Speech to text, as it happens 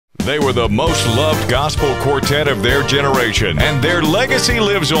They were the most loved gospel quartet of their generation, and their legacy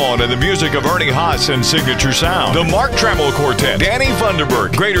lives on in the music of Ernie Haase and Signature Sound, the Mark Trammell Quartet, Danny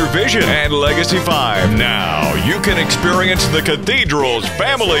Funderburk, Greater Vision, and Legacy 5. Now, you can experience the Cathedrals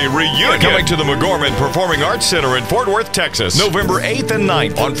Family Reunion coming to the McGorman Performing Arts Center in Fort Worth, Texas, November 8th and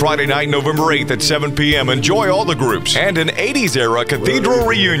 9th. On Friday night, November 8th at 7 p.m., enjoy all the groups and an 80s-era Cathedral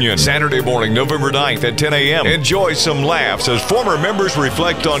reunion. Saturday morning, November 9th at 10 a.m., enjoy some laughs as former members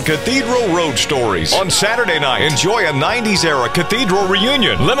reflect on Cathedral road stories. On Saturday night, enjoy a 90s-era Cathedral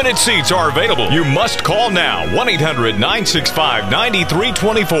reunion. Limited seats are available. You must call now,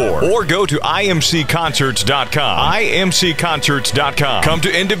 1-800-965-9324, or go to imcconcerts.com. imcconcerts.com. Come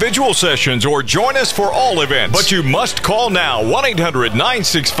to individual sessions or join us for all events. But you must call now,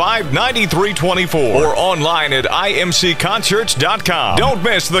 1-800-965-9324, or online at imcconcerts.com. Don't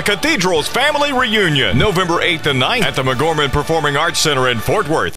miss the Cathedrals Family Reunion, November 8th and 9th at the McGorman Performing Arts Center in Fort Worth.